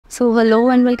So hello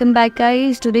and welcome back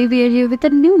guys. Today we are here with a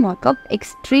new mockup,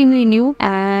 extremely new,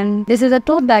 and this is a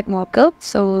tote bag mockup.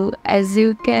 So as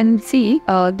you can see,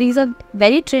 these are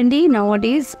very trendy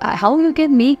nowadays. How you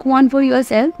can make one for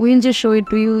yourself, we'll just show it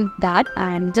to you that,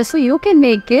 and just so you can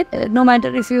make it, no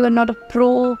matter if you are not a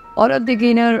pro or a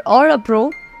beginner or a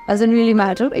pro, doesn't really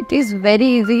matter. It is very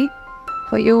easy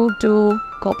for you to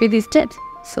copy these steps.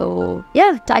 So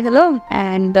yeah, tag along.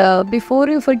 And before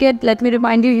you forget, let me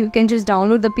remind you, you can just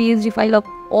download the PSD file of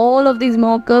all of these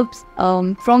mockups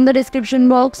from the description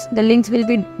box. The links will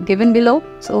be given below,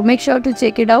 so make sure to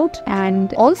check it out.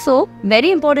 And also,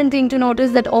 very important thing to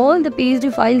notice that all the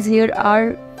PSD files here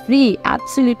are free,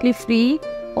 absolutely free.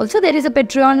 Also, there is a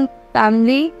Patreon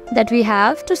family that we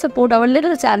have to support our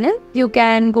little channel. You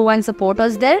can go and support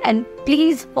us there, and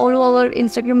please follow our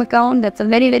Instagram account. That's a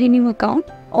very new account.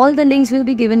 All the links will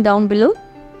be given down below.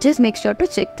 Just make sure to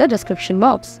check the description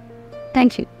box.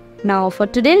 Thank you. Now for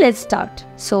today, let's start.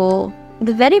 So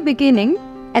the very beginning,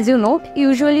 as you know,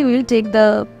 usually we will take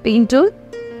the paint tool,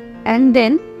 and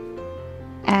then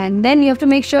you have to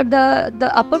make sure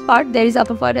the upper part, there is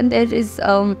upper part, and there is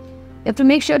you have to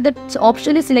make sure that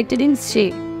option is selected in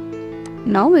shape.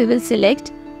 Now we will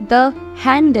select the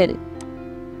handle.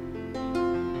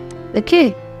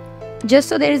 Okay, just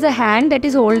so there is a hand that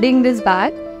is holding this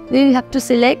bag, we have to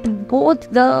select both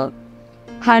the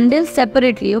handles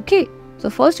separately. Okay,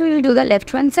 so first we will do the left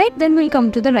hand side, then we'll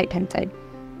come to the right hand side.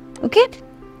 Okay,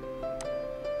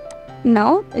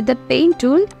 now with the paint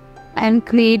tool I am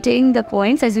creating the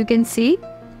points, as you can see.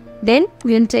 Then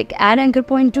we will take add anchor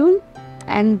point tool,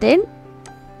 and then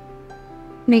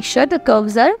make sure the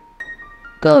curves are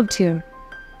curved here,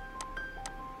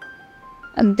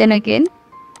 and then again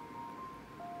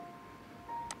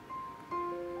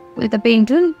with the paint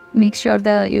tool, make sure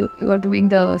that you are doing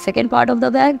the second part of the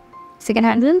bag, second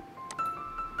handle.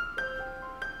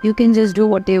 You can just do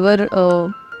whatever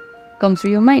comes to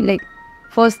your mind, like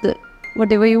first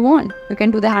whatever you want. You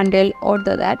can do the handle or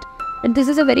that, and this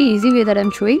is a very easy way that I'm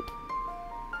showing.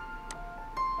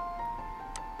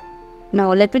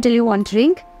 Now let me tell you one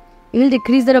trick. You will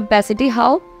decrease the opacity.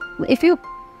 How? If you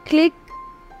click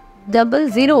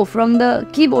 00 from the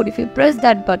keyboard, if you press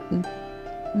that button,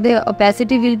 the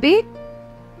opacity will be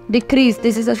decreased.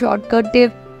 This is a shortcut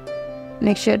tip.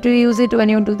 Make sure to use it when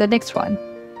you do the next one.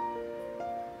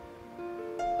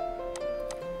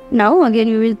 Now again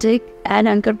we will take add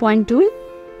anchor point tool,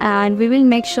 and we will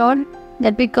make sure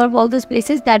that we curve all those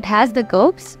places that has the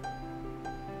curves.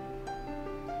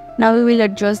 Now we will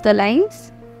adjust the lines.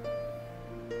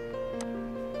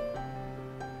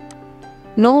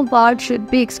 No part should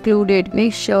be excluded.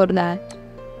 Make sure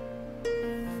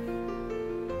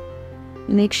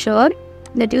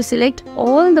that you select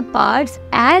all the parts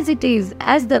as it is,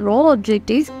 as the raw object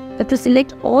is. You have to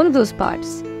select all those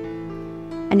parts.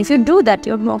 And if you do that,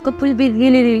 your mockup will be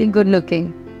really good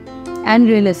looking and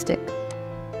realistic.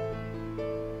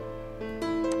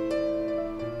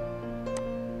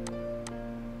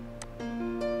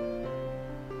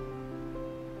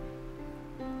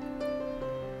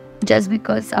 Just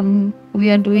because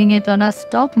we are doing it on a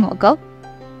stock mockup.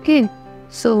 Okay,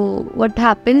 so what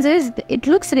happens is it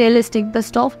looks realistic. The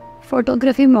stock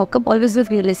photography mockup always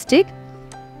looks realistic.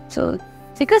 So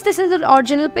because this is an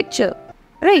original picture,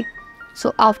 right?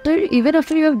 So even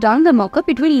after you have done the mockup,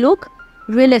 it will look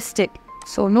realistic.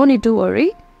 So no need to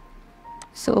worry.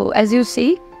 So as you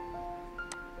see,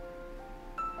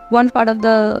 one part of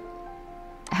the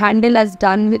handle is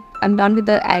done with. I'm done with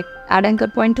the add anchor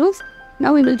point tools.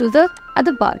 Now we will do the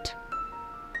other part.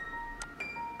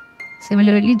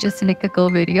 Similarly, just select the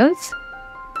curve areas.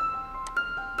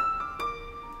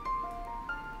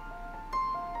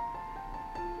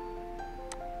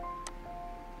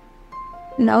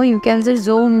 Now you can just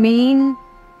zoom in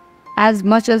as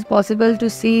much as possible to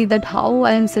see that how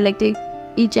I am selecting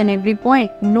each and every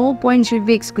point. No point should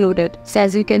be excluded. So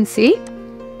as you can see,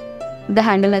 the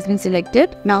handle has been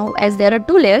selected. Now as there are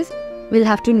two layers, we'll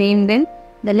have to name them.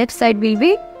 The left side will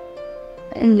be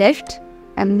in left,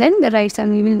 and then the right side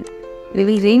we will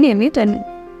rename it and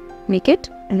make it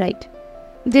right.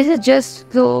 This is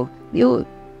just so you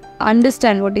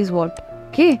understand what is what.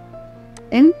 Okay,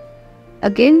 then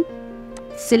again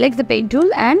select the paint tool,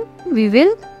 and we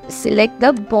will select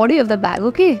the body of the bag.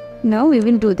 Okay, now we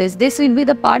will do this. This will be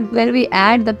the part where we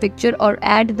add the picture or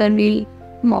add the real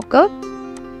mockup.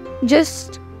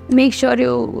 Just make sure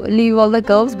you leave all the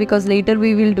curves because later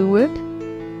we will do it.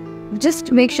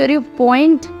 Just make sure you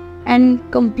point and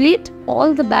complete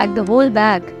all the bag, the whole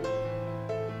bag.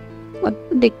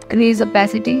 Decrease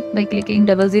opacity by clicking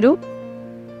 00.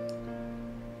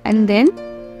 And then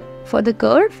for the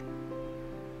curve,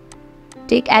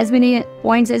 take as many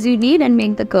points as you need and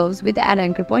make the curves with the add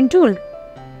anchor point tool.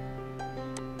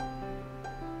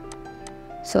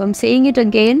 So I'm saying it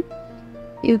again.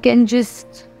 You can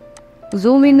just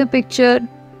zoom in the picture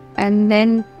and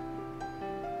then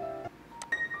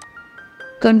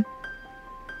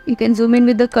you can zoom in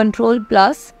with the Control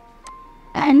plus,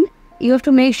 and you have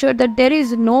to make sure that there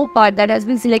is no part that has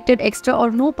been selected extra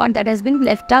or no part that has been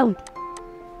left out.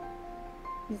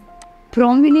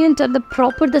 Prominent and the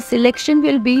proper the selection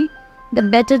will be, the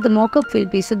better the mockup will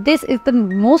be. So this is the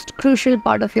most crucial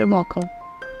part of your mockup.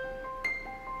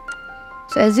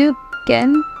 So as you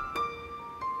can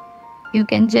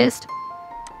just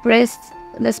press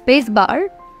the space bar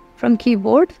from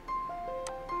keyboard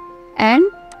and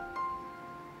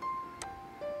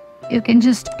you can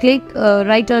just click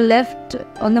right or left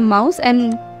on the mouse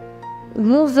and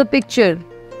move the picture.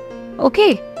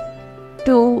 Okay,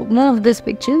 to move this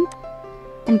picture,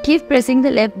 and keep pressing the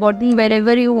left button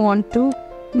wherever you want to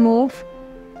move.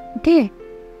 Okay,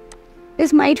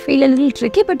 this might feel a little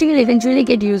tricky, but you will eventually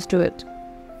get used to it.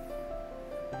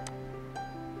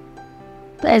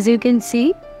 So as you can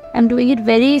see, I'm doing it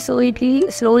very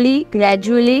slowly,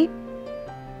 gradually.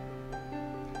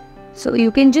 So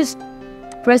you can just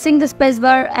pressing the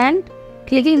spacebar and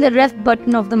clicking the left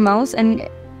button of the mouse and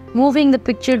moving the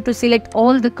picture to select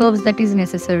all the curves that is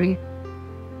necessary.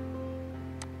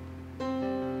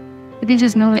 You can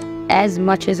just move it as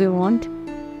much as you want.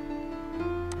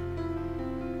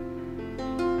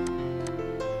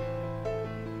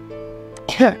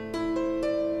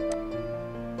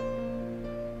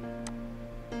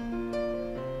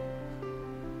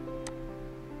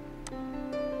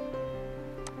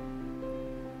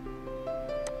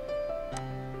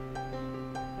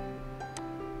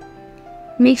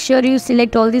 Make sure you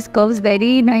select all these curves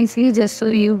very nicely, just so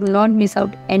you will not miss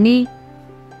out any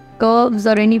curves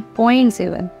or any points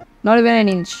even, not even an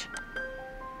inch.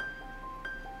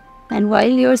 And while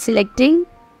you're selecting,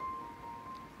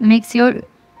 make sure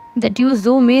that you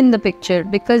zoom in the picture,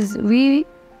 because we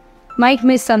might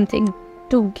miss something.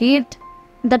 To get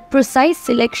that precise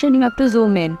selection, you have to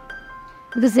zoom in,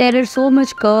 because there are so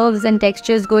much curves and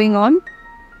textures going on.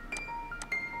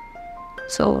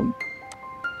 So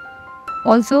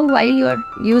also, while you are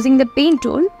using the paint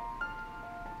tool,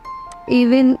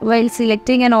 even while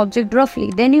selecting an object roughly,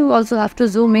 then you also have to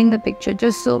zoom in the picture,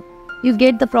 just so you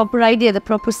get the proper idea, the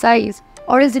proper size,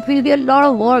 or else it will be a lot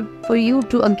of work for you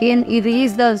to again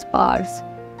erase those parts,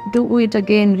 do it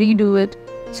again, redo it.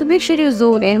 So make sure you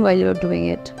zoom in while you're doing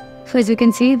it. So as you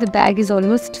can see, the bag is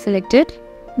almost selected.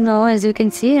 Now as you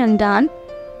can see, I'm done.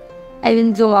 I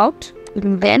will zoom out,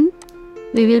 then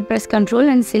we will press Ctrl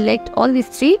and select all these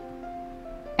three,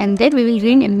 and then we will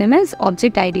rename them as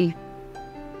object ID.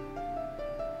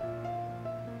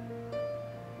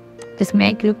 This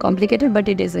might look complicated, but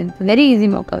it isn't. Very easy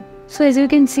mockup. So as you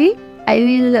can see, I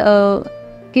will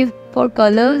give 4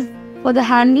 colors for the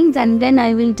hangings, and then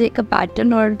I will take a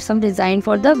pattern or some design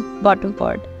for the bottom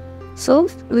part. So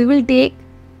we will take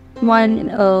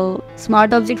one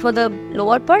smart object for the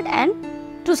lower part and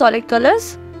 2 solid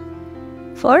colors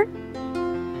for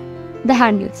the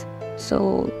handles.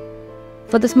 So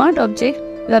for the smart object,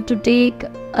 you have to take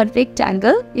a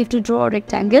rectangle. You have to draw a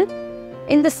rectangle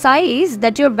in the size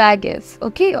that your bag is,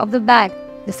 okay, of the bag.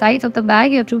 The size of the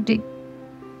bag, you have to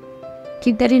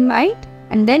keep that in mind.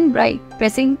 And then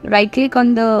pressing right click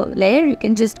on the layer, you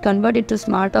can just convert it to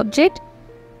smart object.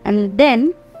 And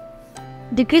then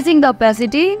decreasing the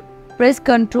opacity, press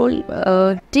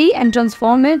Ctrl T and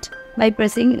transform it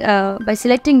by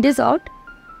selecting this out.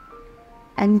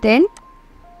 And then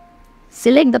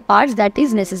select the parts that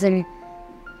is necessary.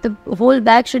 The whole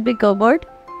bag should be covered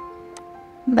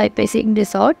by pressing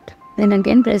this out. Then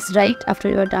again press right after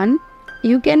you are done.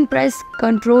 You can press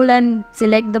Ctrl and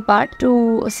select the part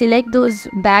to select those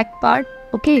back part,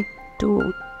 okay,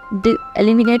 to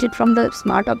eliminate it from the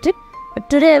smart object. But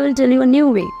today I will tell you a new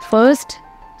way. First,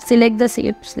 select the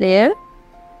shapes layer,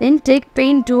 then take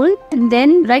paint tool and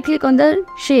then right click on the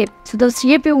shape. So the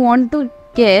shape you want to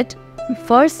get,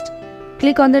 first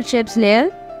click on the shapes layer,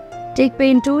 take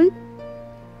paint tool,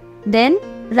 then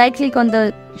right click on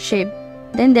the shape.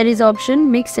 Then there is option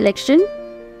mix selection,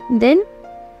 then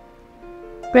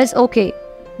press OK.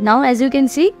 Now as you can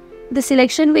see, the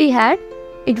selection we had,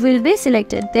 it will be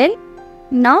selected. Then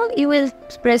now you will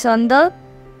press on the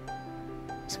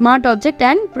smart object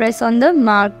and press on the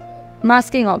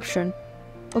masking option.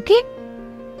 Okay.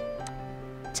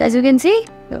 So as you can see,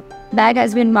 the bag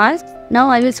has been masked. Now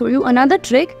I will show you another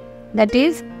trick, that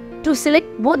is to select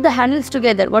both the handles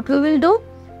together. What we will do,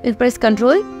 we'll press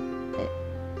Ctrl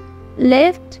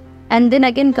left and then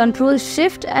again Ctrl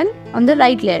Shift and on the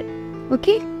right layer.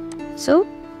 Okay, so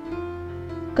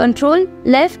control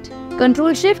left,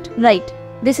 control shift right.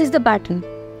 This is the pattern.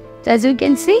 So as you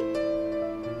can see,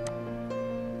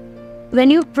 when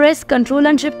you press control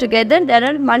and shift together, there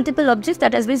are multiple objects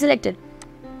that has been selected.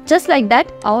 Just like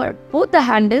that, both the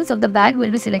handles of the bag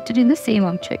will be selected in the same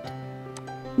object.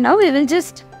 Now we will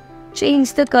just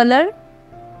change the color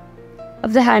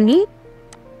of the handle,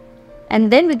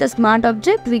 and then with the smart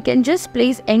object we can just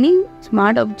place any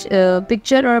smart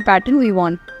picture or a pattern we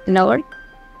want in our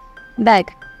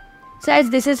bag. So as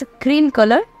this is cream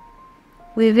color,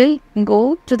 we will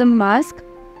go to the mask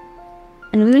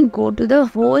and we will go to the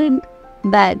whole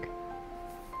bag.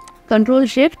 Control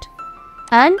shift,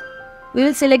 and we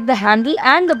will select the handle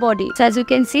and the body. So as you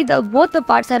can see, both the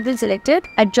parts have been selected.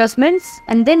 Adjustments,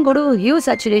 and then go to hue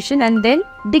saturation and then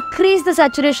decrease the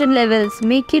saturation levels.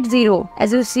 Make it 0.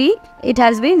 As you see, it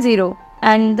has been 0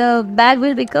 and the bag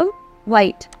will become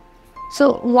white.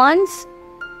 So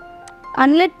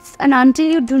unless and until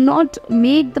you do not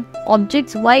make the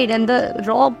objects white and the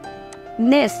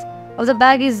rawness of the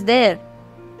bag is there,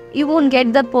 you won't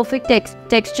get the perfect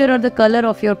texture or the color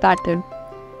of your pattern.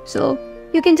 So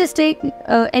you can just take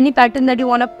any pattern that you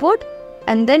want to put,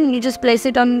 and then you just place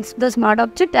it on the smart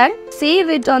object and save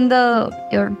it on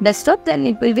your desktop. Then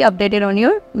it will be updated on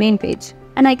your main page.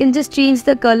 And I can just change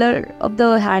the color of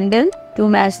the handle to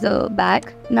match the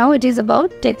bag. Now it is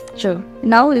about texture.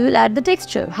 Now we will add the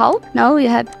texture. How? Now we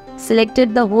have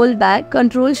selected the whole bag.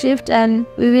 Control shift and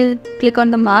we will click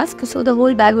on the mask. So the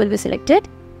whole bag will be selected.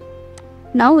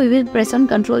 Now we will press on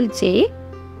Control J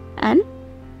and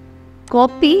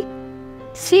copy.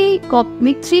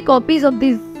 Make 3 copies of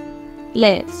these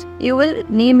layers. You will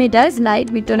name it as light,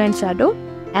 midtone and shadow,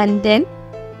 and then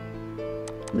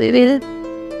we will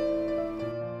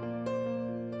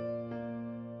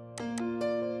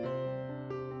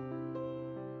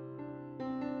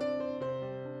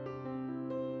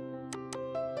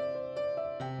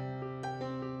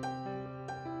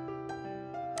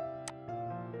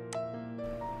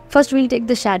first we'll take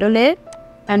the shadow layer,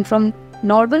 and from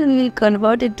normal we will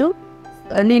convert it to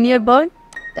a linear burn,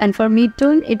 and for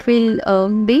mid-tone it will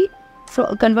be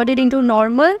converted into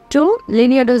normal to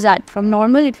linear dodge add. From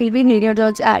normal it will be linear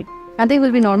dodge add. Nothing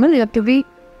will be normal. You have to be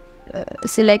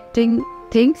selecting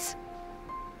things.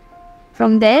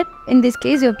 From there, in this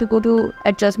case, you have to go to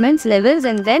adjustments, levels,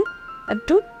 and then have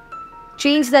to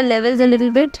change the levels a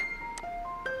little bit.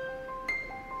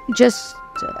 Just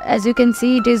as you can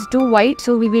see, it is too white,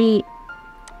 so we will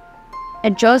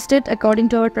adjust it according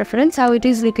to our preference, how it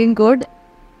is looking good.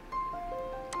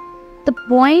 The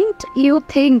point you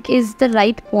think is the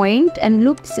right point and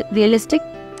looks realistic,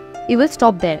 you will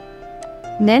stop there.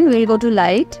 Then we'll go to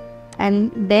light,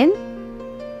 and then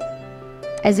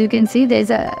as you can see, there's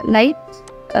a light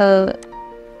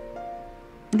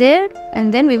there,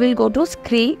 and then we will go to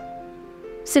screen,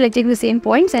 selecting the same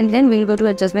points, and then we'll go to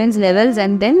adjustments, levels,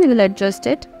 and then we will adjust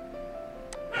it.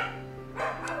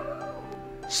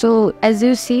 So as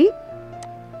you see,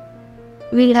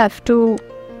 we'll have to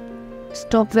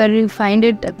stop where you find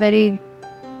it very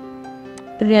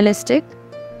realistic.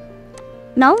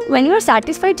 Now when you are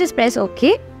satisfied, just press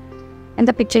OK and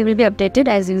the picture will be updated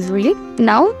as usually.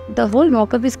 Now the whole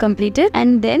mockup is completed,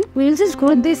 and then we will just go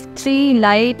with these 3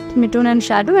 light, midtone and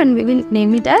shadow, and we will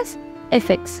name it as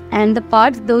effects. And the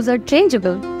parts, those are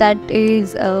changeable, that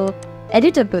is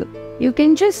editable. You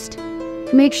can just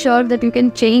make sure that you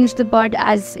can change the part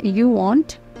as you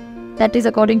want. That is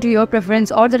according to your preference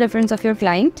or the reference of your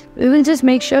client. We will just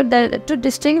make sure that to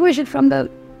distinguish it from the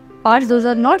parts those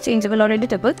are not changeable or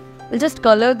editable, we'll just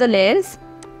color the layers.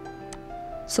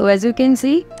 So as you can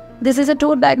see, this is a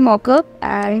tote bag mockup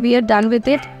and we are done with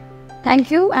it. Thank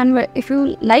you, and if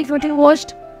you liked what you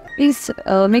watched, please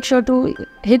make sure to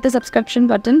hit the subscription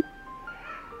button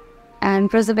and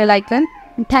press the bell icon.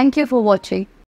 Thank you for watching.